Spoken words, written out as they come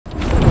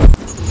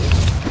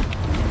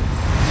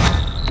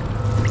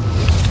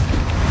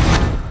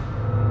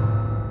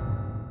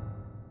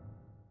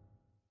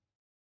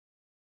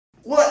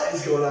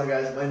going on,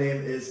 guys? My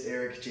name is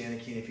Janicki,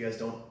 and if you guys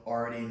don't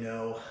already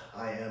know,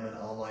 I am an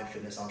online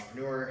fitness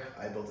entrepreneur.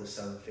 I built a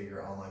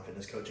 7-figure online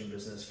fitness coaching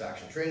business,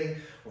 Faction Training,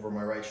 over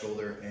my right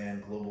shoulder,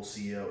 and Global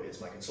CEO is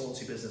my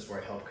consultancy business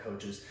where I help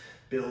coaches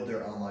build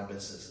their online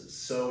businesses.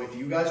 So if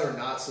you guys are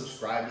not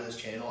subscribed to this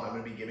channel, I'm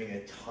going to be giving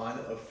a ton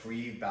of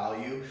free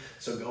value.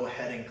 So go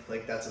ahead and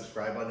click that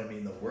subscribe button. It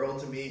means the world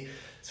to me.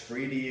 It's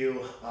free to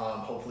you.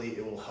 Hopefully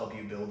it will help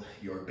you build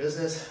your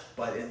business.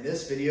 But in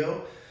this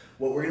video,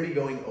 what we're going to be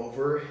going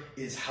over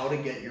is how to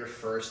get your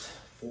first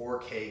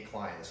 4K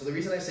client. So the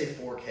reason I say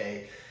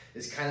 4K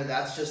is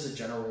that's just a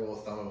general rule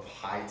of thumb of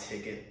high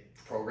ticket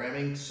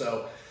programming.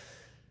 So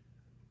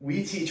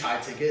we teach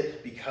high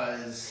ticket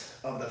because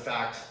of the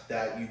fact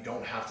that you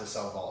don't have to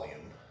sell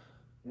volume.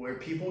 Where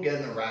people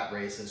get in the rat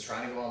race is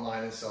trying to go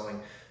online and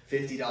selling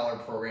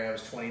 $50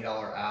 programs, $20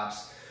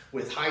 apps.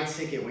 With high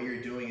ticket, what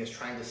you're doing is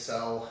trying to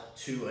sell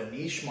to a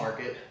niche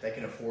market that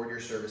can afford your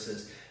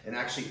services and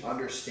actually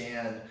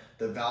understand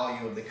the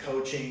value of the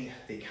coaching,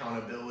 the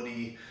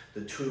accountability,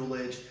 the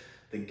tutelage,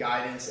 the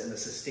guidance, and the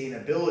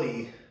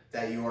sustainability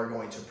that you are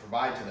going to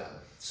provide to them.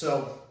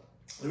 So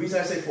the reason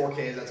I say 4K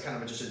is that's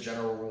just a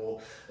general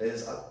rule,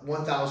 is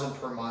 $1,000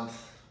 per month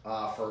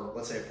for,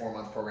 let's say, a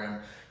 4-month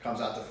program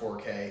comes out to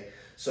 4K.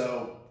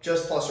 So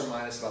just plus or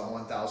minus about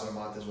 $1,000 a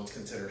month is what's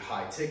considered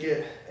high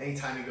ticket.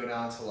 Anytime you go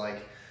down to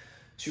like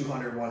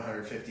 $200,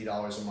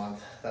 $150 a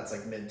month, that's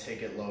like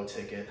mid-ticket, low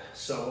ticket.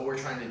 So what we're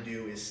trying to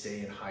do is stay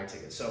in high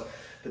ticket. So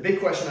the big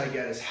question I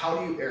get is how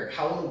in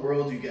the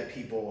world do you get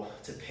people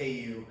to pay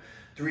you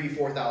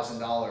 $3,000,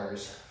 $4,000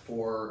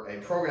 for a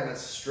program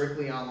that's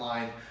strictly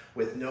online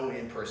with no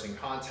in-person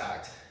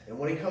contact? And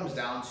when it comes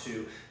down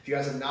to, if you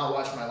guys have not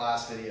watched my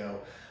last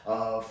video,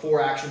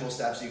 4 actionable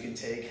steps you can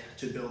take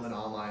to build an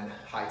online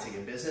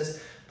high-ticket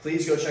business,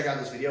 please go check out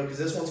this video because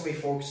this one's going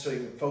to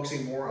be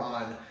focusing more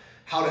on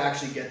how to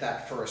actually get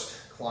that first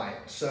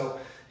client. So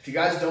if you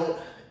guys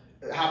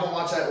haven't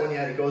watched that one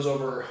yet, it goes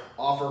over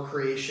offer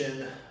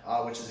creation,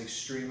 which is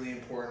extremely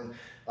important,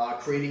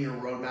 creating your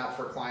roadmap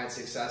for client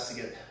success to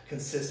get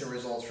consistent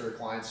results for your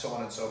clients, so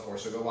on and so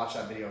forth. So go watch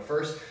that video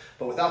first.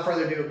 But without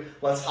further ado,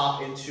 let's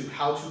hop into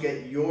how to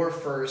get your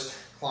first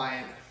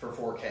client for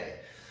 4K.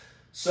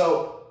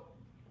 So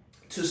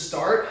to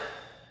start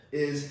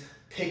is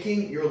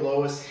picking your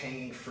lowest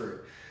hanging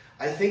fruit.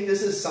 I think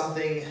this is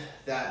something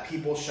that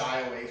people shy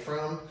away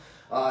from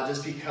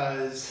just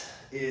because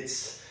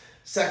it's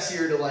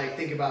sexier to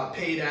think about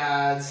paid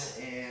ads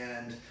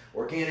and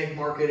organic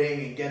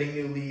marketing and getting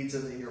new leads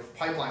in your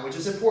pipeline, which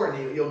is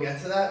important. You'll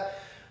get to that.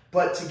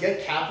 But to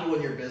get capital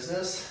in your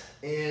business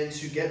and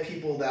to get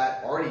people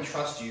that already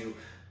trust you,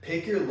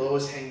 pick your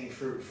lowest hanging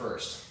fruit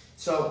first.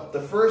 So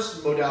the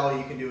first modality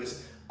you can do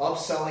is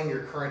upselling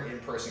your current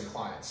in-person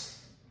clients.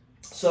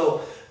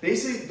 So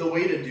basically the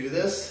way to do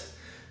this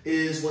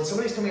is when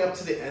somebody's coming up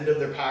to the end of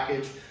their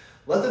package,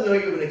 let them know you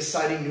have an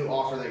exciting new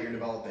offer that you're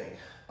developing.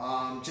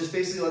 Just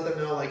basically let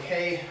them know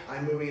hey,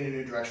 I'm moving in a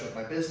new direction with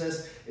my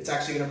business. It's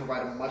actually going to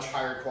provide a much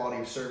higher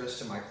quality of service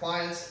to my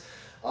clients.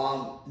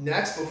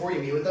 Next, before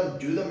you meet with them,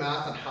 do the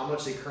math on how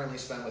much they currently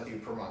spend with you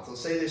per month.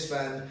 Let's say they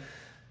spend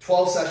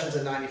 12 sessions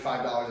at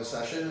 $95 a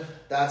session.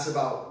 That's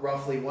about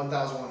roughly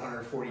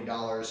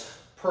 $1,140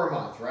 per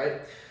month,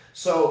 right?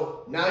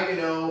 So now you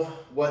know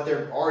what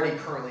they're already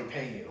currently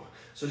paying you.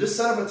 So just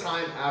set up a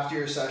time after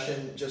your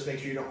session. Just make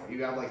sure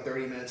you have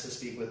 30 minutes to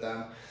speak with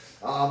them.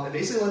 And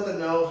basically let them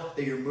know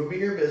that you're moving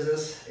your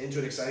business into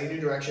an exciting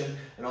new direction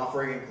and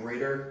offering a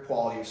greater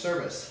quality of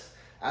service.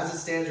 As it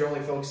stands, you're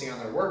only focusing on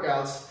their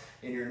workouts.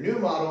 In your new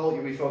model,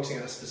 you'll be focusing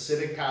on a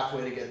specific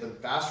pathway to get the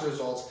fast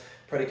results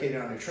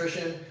predicated on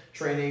nutrition,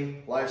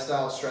 training,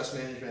 lifestyle, stress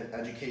management,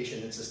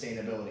 education, and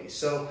sustainability.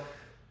 So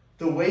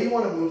the way you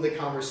want to move the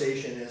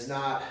conversation is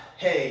not,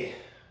 hey,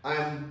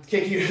 I'm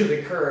kicking you to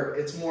the curb.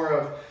 It's more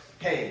of,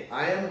 hey,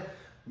 I am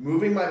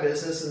moving my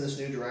business in this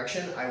new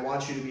direction. I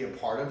want you to be a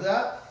part of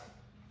that.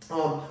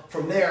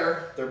 From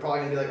there, they're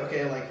probably gonna be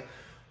okay,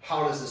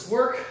 how does this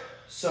work?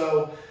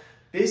 So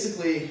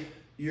basically,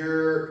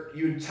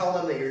 you tell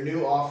them that your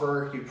new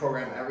offer, you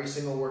program every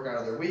single workout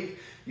of their week,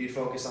 you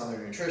focus on their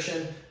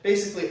nutrition,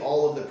 basically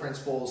all of the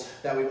principles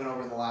that we went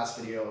over in the last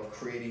video of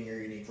creating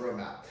your unique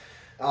roadmap.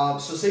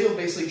 So say you'll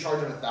basically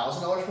charge them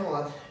 $1,000 per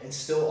month and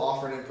still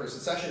offer an in-person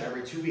session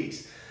every 2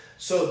 weeks.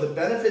 So the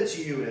benefit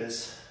to you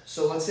is,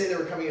 so let's say they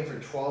were coming in for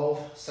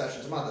 12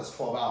 sessions a month, that's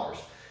 12 hours.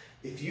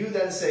 If you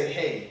then say,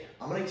 hey,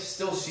 I'm gonna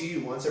still see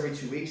you once every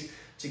 2 weeks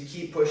to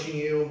keep pushing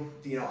you,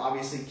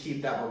 obviously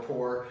keep that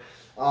rapport,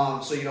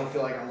 so you don't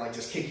feel like I'm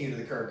just kicking you to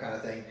the curb kind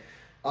of thing.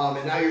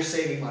 And now you're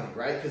saving money,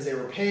 right? Because they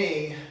were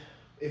paying,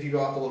 if you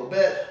go up a little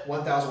bit,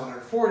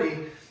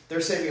 $1,140,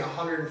 they're saving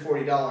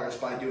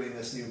 $140 by doing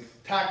this new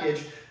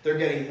package. They're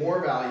getting more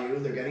value,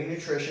 they're getting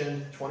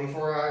nutrition,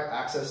 24-hour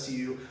access to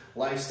you,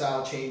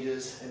 lifestyle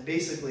changes, and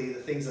basically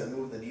the things that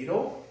move the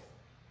needle,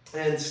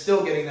 and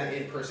still getting that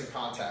in-person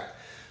contact.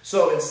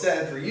 So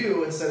instead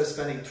of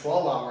spending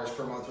 12 hours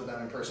per month with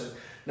them in person,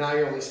 now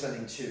you're only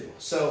spending 2.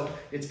 So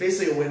it's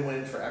basically a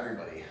win-win for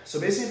everybody. So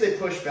basically if they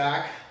push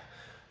back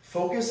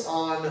focus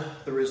on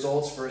the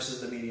results versus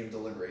the medium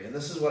delivery. And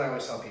this is what I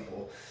always tell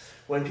people.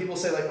 When people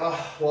say like,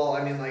 oh, well,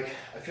 I mean, like,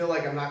 I feel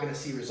like I'm not going to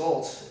see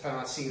results if I'm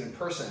not seeing you in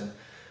person,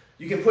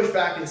 you can push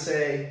back and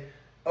say,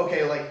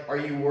 okay, like, are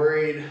you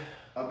worried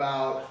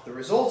about the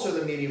results or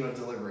the medium of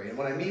delivery? And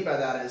what I mean by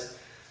that is,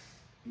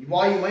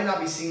 while you might not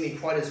be seeing me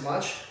quite as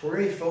much, we're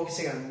going to be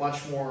focusing on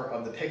much more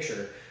of the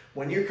picture.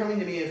 When you're coming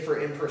to me for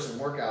in-person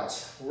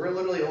workouts, we're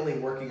literally only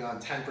working on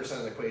 10%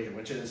 of the equation,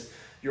 which is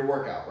your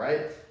workout,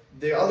 right?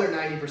 The other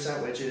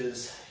 90%, which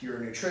is your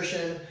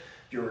nutrition,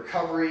 your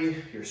recovery,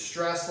 your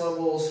stress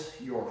levels,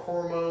 your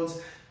hormones,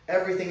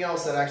 everything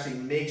else that actually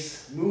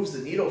moves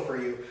the needle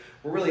for you,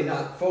 we're really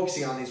not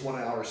focusing on these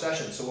 1 hour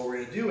sessions. So what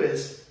we're gonna do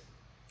is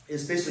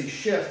basically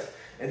shift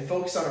and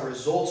focus on a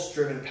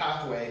results-driven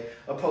pathway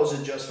opposed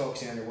to just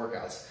focusing on your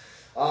workouts.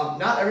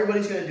 Not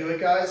everybody's gonna do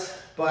it, guys,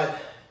 but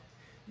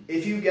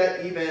if you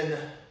get even,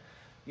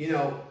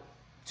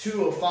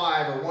 2 of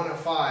 5 or 1 of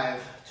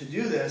 5 to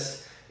do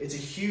this, it's a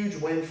huge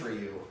win for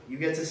you. You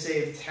get to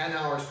save 10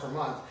 hours per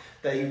month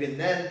that you can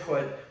then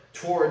put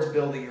towards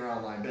building your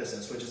online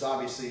business, which is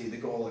obviously the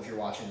goal if you're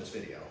watching this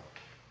video.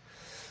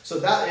 So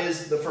that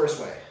is the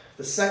first way.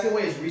 The second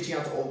way is reaching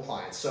out to old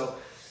clients. So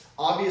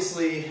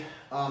obviously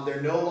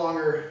they're no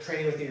longer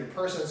training with you in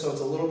person, so it's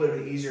a little bit of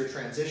an easier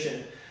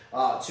transition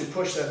to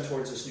push them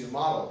towards this new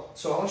model.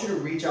 So I want you to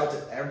reach out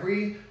to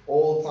every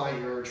old client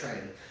you ever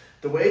trained.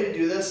 The way to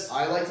do this,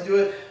 I like to do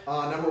it,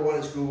 number one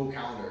is Google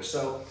Calendar.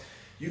 So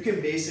you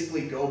can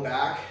basically go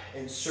back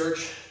and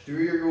search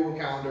through your Google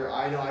Calendar.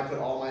 I know I put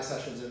all my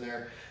sessions in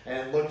there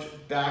and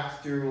looked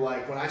back through,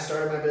 like, when I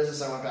started my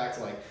business, I went back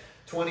to like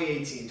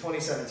 2018,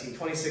 2017,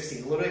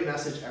 2016, literally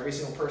message every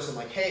single person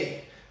like,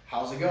 hey,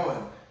 how's it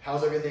going?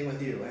 How's everything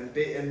with you?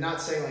 And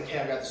not saying like, hey,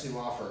 I've got this new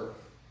offer,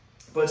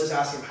 but just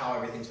asking them how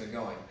everything's been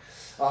going.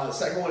 The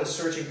second one is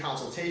searching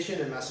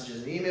consultation and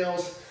messages and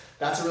emails.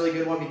 That's a really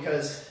good one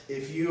because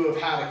if you have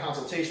had a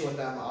consultation with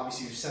them,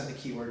 obviously you've sent the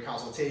keyword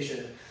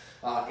consultation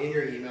in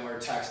your email or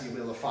text, and you'll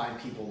be able to find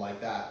people like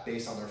that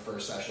based on their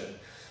first session.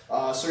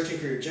 Searching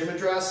for your gym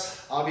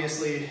address.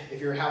 Obviously, if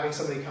you're having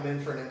somebody come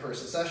in for an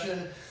in-person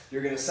session,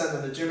 you're going to send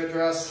them the gym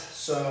address,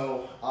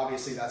 so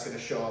obviously that's going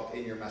to show up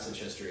in your message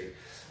history.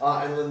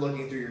 And then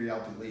looking through your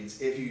Yelp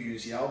leads, if you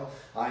use Yelp.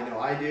 I know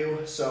I do,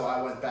 so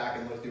I went back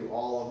and looked through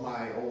all of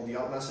my old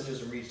Yelp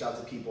messages and reached out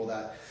to people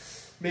that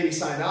maybe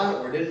signed on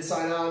or didn't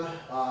sign on.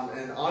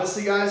 And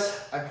honestly, guys,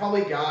 I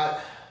probably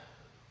got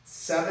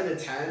 7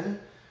 to 10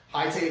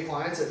 high-ticket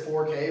clients at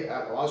 4K.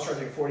 I was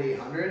charging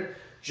 $4,800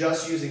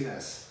 just using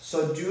this.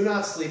 So do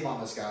not sleep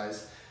on this,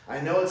 guys. I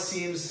know it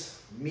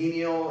seems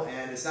menial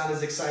and it's not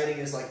as exciting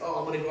as like, oh,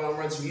 I'm gonna go out and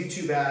run some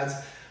YouTube ads.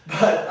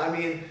 But I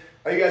mean,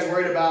 are you guys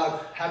worried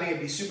about having it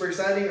be super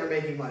exciting or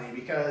making money?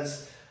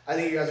 Because I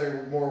think you guys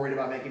are more worried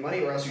about making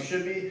money, or else you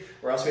should be,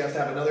 or else we have to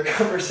have another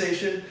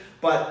conversation.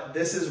 But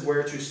this is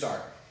where to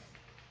start.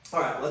 All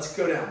right, let's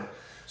go down.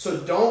 So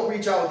don't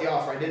reach out with the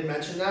offer. I did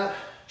mention that.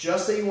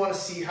 Just that you want to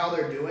see how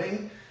they're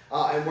doing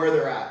and where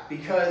they're at.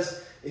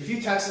 Because if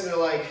you text them to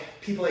like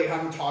people that you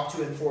haven't talked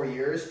to in 4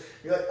 years,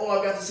 you're like, oh,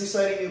 I've got this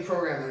exciting new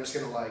program, they're just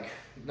gonna like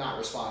not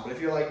respond. But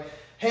if you're like,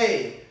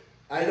 hey,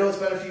 I know it's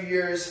been a few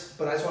years,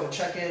 but I just want to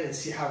check in and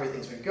see how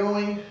everything's been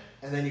going,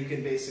 and then you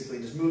can basically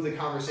just move the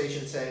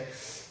conversation, say,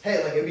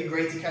 hey, like it'd be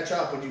great to catch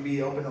up. Would you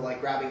be open to like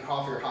grabbing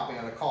coffee or hopping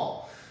on a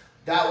call?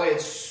 That way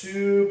it's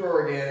super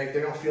organic. They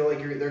don't feel like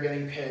they're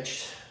getting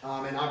pitched,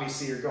 and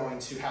obviously you're going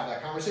to have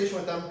that conversation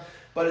with them.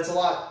 But it's a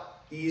lot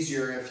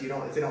easier if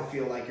they don't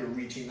feel like you're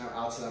reaching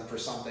out to them for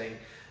something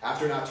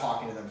after not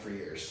talking to them for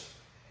years.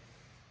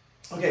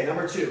 Okay,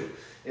 number 2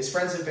 is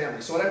friends and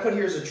family. So what I put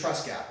here is a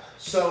trust gap.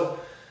 So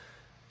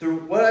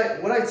what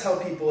I tell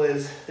people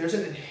is there's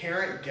an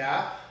inherent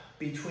gap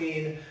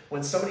between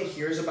when somebody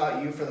hears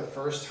about you for the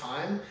first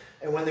time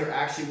and when they're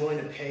actually willing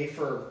to pay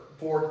for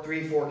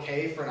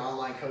 $4K for an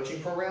online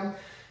coaching program.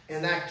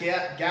 And that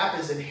gap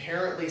is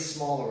inherently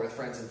smaller with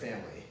friends and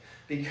family.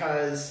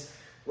 Because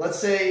let's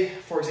say,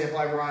 for example,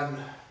 I run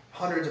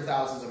hundreds of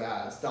thousands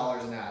of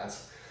dollars in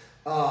ads.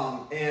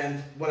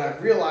 And what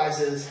I've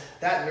realized is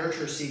that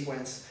nurture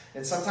sequence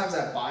and sometimes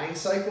that buying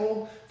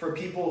cycle for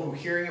people who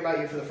hearing about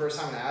you for the first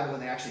time in an ad when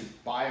they actually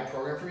buy a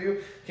program from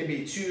you can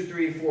be 2,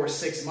 3, 4,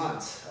 6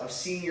 months of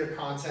seeing your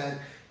content,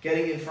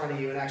 getting in front of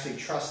you and actually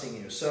trusting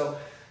you. So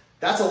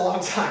that's a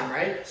long time,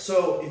 right?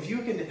 So if you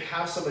can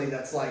have somebody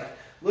that's like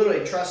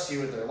literally trusts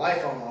you with their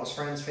life almost,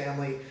 friends,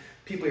 family,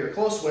 people you're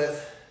close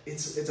with,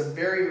 it's a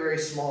very, very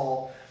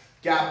small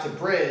gap to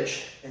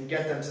bridge and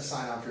get them to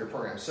sign on for your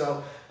program.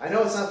 So I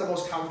know it's not the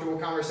most comfortable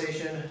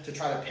conversation to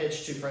try to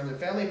pitch to friends and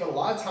family, but a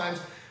lot of times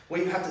what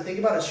you have to think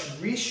about is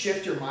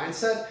reshift your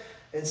mindset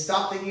and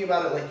stop thinking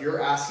about it like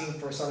you're asking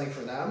for something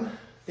for them.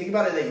 Think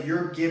about it that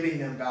you're giving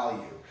them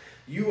value.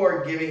 You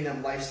are giving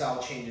them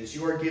lifestyle changes.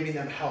 You are giving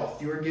them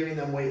health. You are giving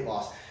them weight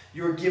loss.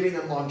 You are giving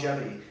them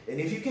longevity. And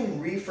if you can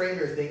reframe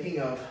your thinking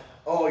of,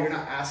 oh, you're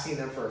not asking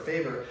them for a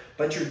favor,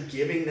 but you're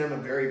giving them a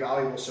very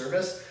valuable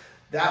service,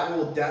 that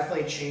will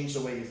definitely change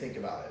the way you think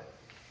about it.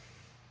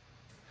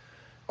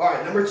 All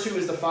right, number 2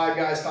 is the 5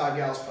 guys, 5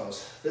 gals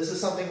post. This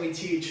is something we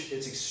teach.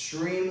 It's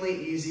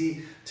extremely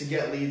easy to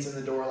get leads in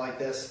the door like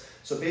this.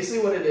 So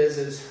basically what it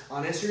is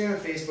on Instagram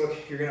and Facebook,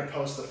 you're gonna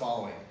post the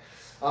following.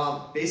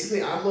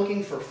 Basically, I'm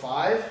looking for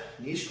 5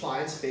 niche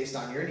clients based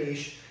on your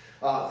niche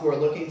who are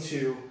looking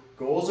to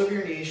goals of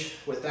your niche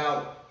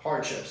without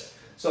hardships.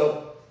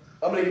 So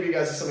I'm gonna give you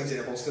guys some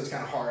examples because it's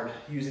kind of hard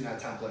using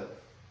that template.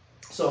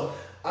 So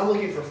I'm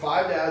looking for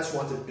 5 dads who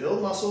want to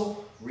build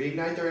muscle,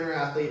 reignite their inner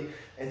athlete,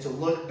 and to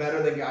look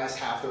better than guys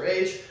half their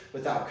age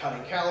without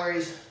cutting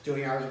calories,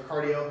 doing hours of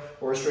cardio,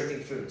 or restricting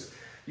foods.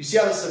 You see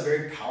how this is a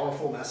very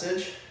powerful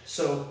message?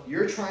 So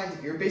you're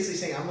basically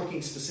saying I'm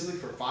looking specifically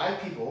for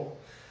 5 people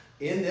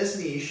in this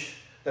niche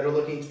that are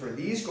looking for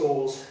these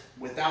goals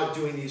without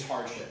doing these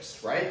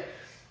hardships, right?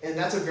 And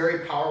that's a very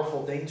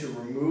powerful thing to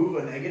remove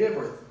a negative,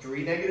 or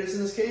 3 negatives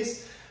in this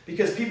case,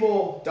 because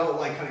people don't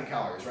like cutting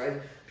calories, right?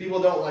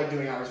 People don't like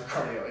doing hours of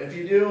cardio. If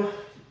you do,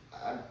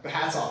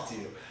 hats off to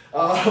you.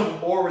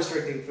 Or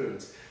restricting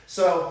foods.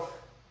 So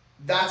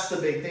that's the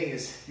big thing,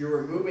 is you're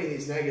removing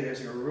these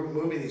negatives, you're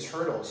removing these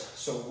hurdles.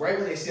 So right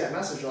when they see that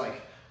message, you're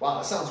like, wow,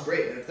 that sounds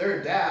great. And if they're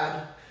a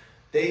dad,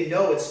 they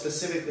know it's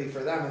specifically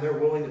for them and they're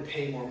willing to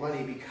pay more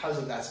money because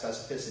of that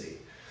specificity.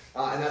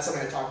 And that's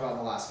something I talked about in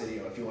the last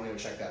video if you want to go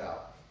check that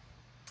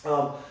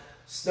out.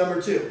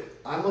 Number 2,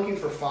 I'm looking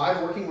for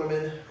 5 working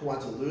women who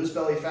want to lose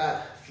belly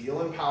fat,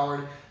 feel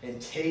empowered, and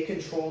take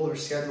control of their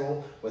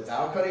schedule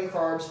without cutting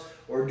carbs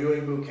or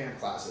doing boot camp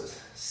classes.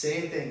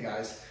 Same thing,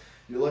 guys.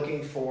 You're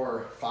looking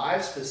for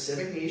 5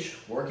 specific niche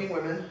working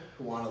women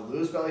who want to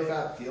lose belly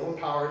fat, feel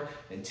empowered,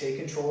 and take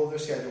control of their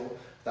schedule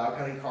without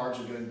cutting carbs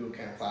or doing boot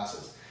camp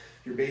classes.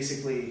 You're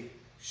basically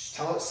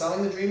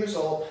selling the dream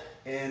result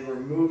and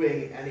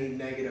removing any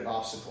negative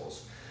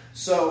obstacles.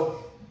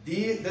 So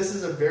this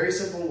is a very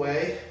simple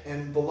way,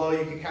 and below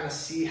you can kind of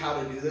see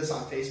how to do this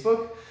on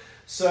Facebook.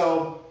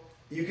 So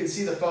you can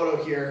see the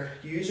photo here.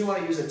 You usually want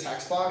to use a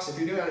text box. If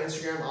you're doing it on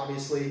Instagram,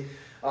 obviously,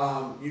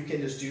 you can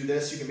just do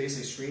this. You can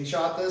basically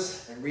screenshot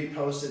this and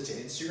repost it to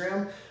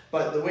Instagram.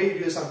 But the way you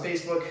do this on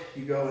Facebook,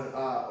 you go and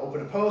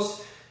open a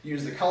post,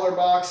 use the color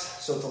box,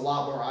 so it's a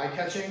lot more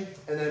eye-catching.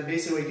 And then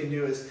basically what you can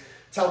do is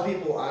tell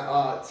people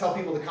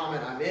to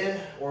comment I'm in,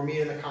 or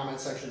me in the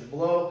comment section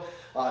below.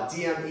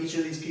 DM each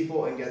of these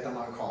people and get them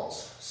on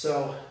calls.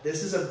 So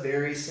this is a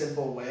very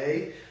simple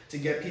way to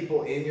get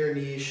people in your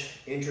niche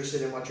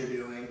interested in what you're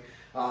doing.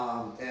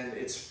 And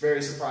it's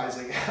very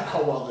surprising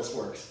how well this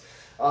works.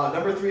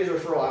 Number 3 is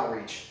referral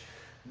outreach.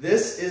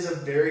 This is a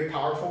very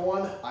powerful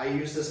one. I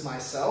use this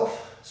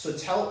myself. So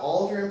tell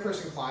all of your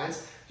in-person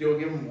clients you'll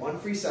give them 1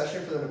 free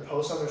session for them to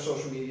post on their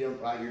social media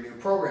about your new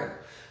program.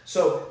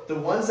 So the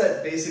ones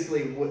that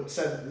basically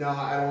said, no,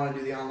 I don't want to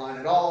do the online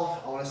at all,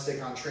 I want to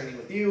stick on training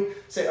with you,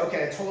 say,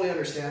 okay, I totally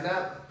understand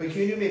that, but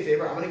can you do me a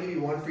favor? I'm going to give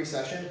you 1 free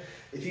session.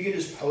 If you can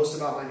just post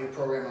about my new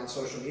program on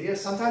social media.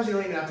 Sometimes you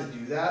don't even have to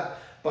do that,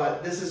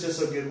 but this is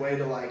just a good way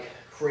to like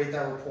create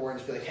that rapport and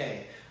just be like,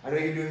 hey, I know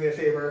you're doing me a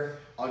favor,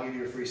 I'll give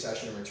you a free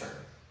session in return.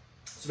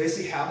 So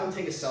basically have them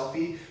take a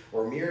selfie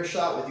or a mirror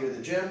shot with you at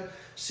the gym.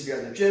 Just if you're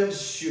at the gym,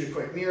 shoot a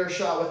quick mirror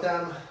shot with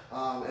them,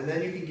 and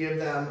then you can give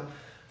them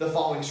the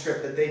following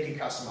script that they can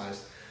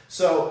customize.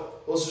 So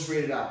let's just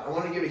read it out. I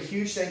want to give a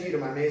huge thank you to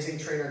my amazing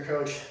trainer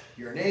coach,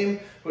 Your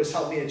Name, who has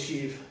helped me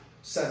achieve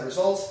said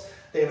results.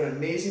 They have an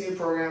amazing new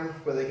program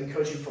where they can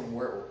coach you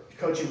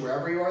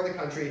wherever you are in the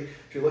country.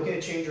 If you're looking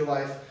to change your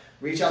life,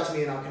 reach out to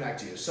me and I'll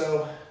connect you.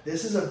 So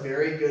this is a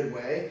very good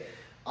way.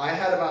 I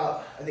had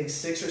about, I think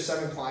 6 or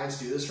 7 clients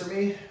do this for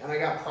me, and I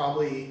got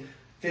probably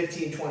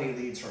 15, 20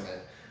 leads from it.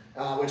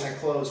 Which I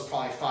closed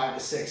probably 5 to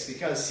 6,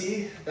 because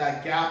see,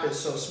 that gap is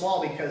so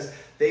small because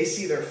they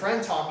see their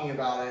friend talking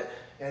about it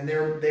and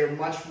they're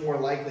much more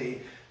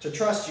likely to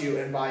trust you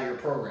and buy your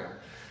program.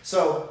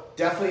 So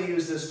definitely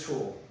use this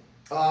tool.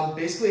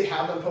 Basically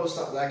have them post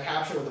that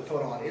caption with a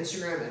photo on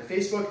Instagram and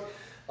Facebook,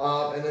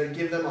 and then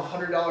give them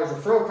 $100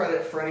 referral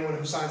credit for anyone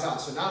who signs on.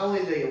 So not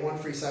only do they get 1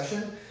 free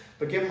session,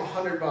 but give them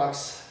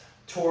 $100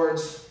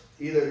 towards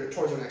either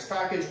towards their next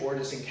package or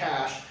just in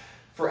cash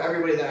for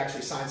everybody that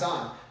actually signs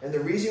on. And the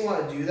reason you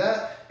want to do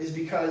that is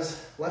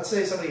because, let's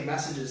say somebody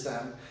messages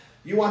them,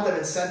 you want them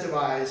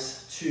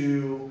incentivized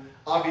to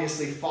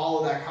obviously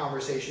follow that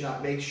conversation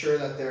up, make sure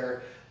that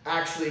they're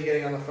actually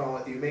getting on the phone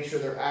with you, make sure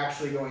they're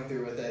actually going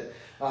through with it,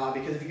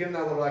 because if you give them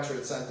that little extra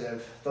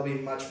incentive, they'll be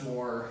much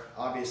more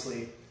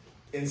obviously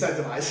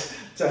incentivized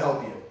to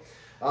help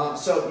you.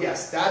 So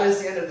yes, that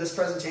is the end of this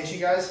presentation,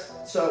 guys.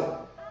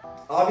 So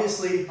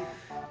obviously,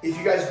 if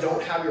you guys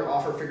don't have your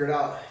offer figured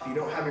out, if you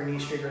don't have your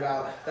niche figured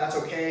out, that's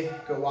okay.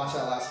 Go watch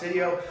that last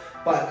video.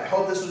 But I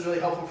hope this was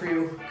really helpful for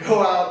you.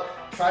 Go out,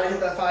 try to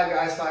hit that 5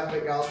 guys, 5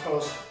 gals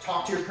post.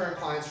 Talk to your current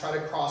clients, try to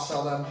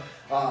cross-sell them.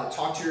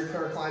 Talk to your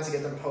current clients and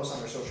get them posts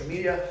on their social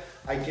media.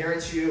 I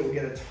guarantee you it will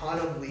get a ton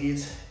of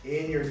leads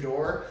in your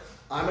door.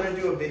 I'm gonna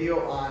do a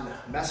video on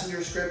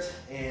Messenger script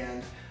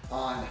and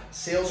on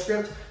sales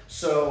script.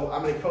 So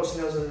I'm gonna be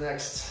posting those in the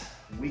next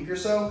week or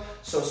so.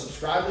 So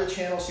subscribe to the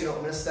channel so you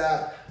don't miss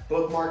that.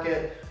 Bookmark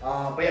it.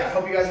 But yeah, I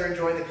hope you guys are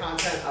enjoying the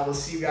content. I will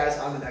see you guys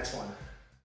on the next one.